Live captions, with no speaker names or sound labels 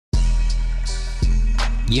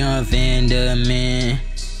Young VanTheMan.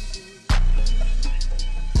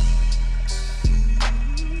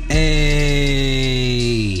 Ayy.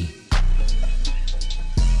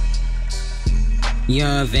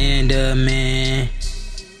 Young VanTheMan.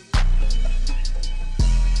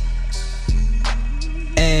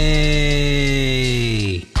 Ayy.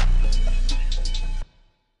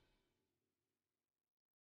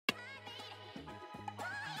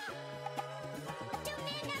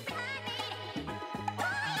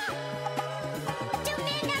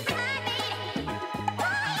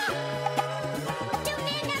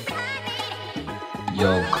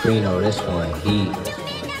 Yo, Crino, this one heat.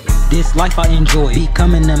 This life I enjoy,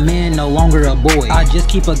 becoming a man, no longer a boy. I just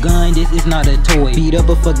keep a gun, this is not a toy. Beat up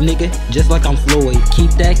a fuck nigga, just like I'm Floyd. Keep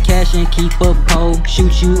that cash and keep a pole.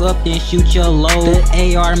 Shoot you up, then shoot your load.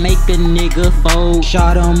 The AR make a nigga fold.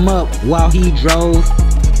 Shot him up while he drove.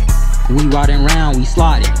 We riding round, we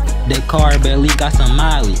slotted. The car barely got some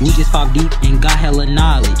mileage. We just pop deep and got hella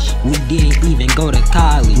knowledge. We didn't even go to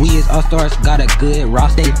college. We as all-stars got a good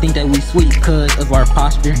roster. They think that we sweet cause of our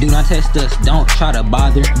posture. Do not test us, don't try to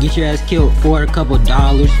bother. Get your ass killed for a couple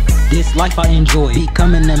dollars. This life I enjoy,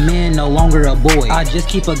 becoming a man, no longer a boy. I just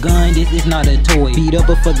keep a gun, this is not a toy. Beat up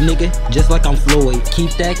a fuck nigga, just like I'm Floyd.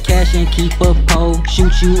 Keep that cash and keep a pole.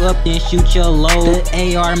 Shoot you up, then shoot your load.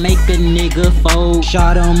 The AR make a nigga fold.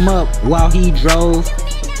 Shot him up while he drove.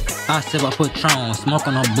 I sip a Patron, smoke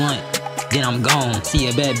on a blunt, then I'm gone. See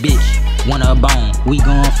a bad bitch, want a bone. We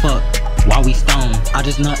gon' fuck while we stone. I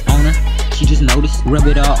just nut on her, she just noticed. Rub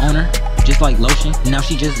it all on her, just like lotion. Now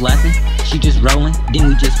she just laughing, she just rolling. Then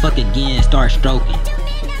we just fuck again, start stroking.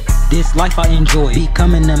 This life I enjoy,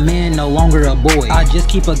 becoming a man, no longer a boy. I just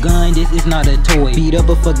keep a gun, this is not a toy. Beat up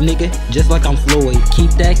a fuck nigga, just like I'm Floyd.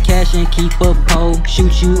 Keep that cash and keep a pole.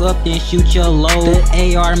 Shoot you up, then shoot your load.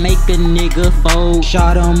 The AR make a nigga fold.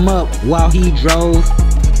 Shot him up while he drove.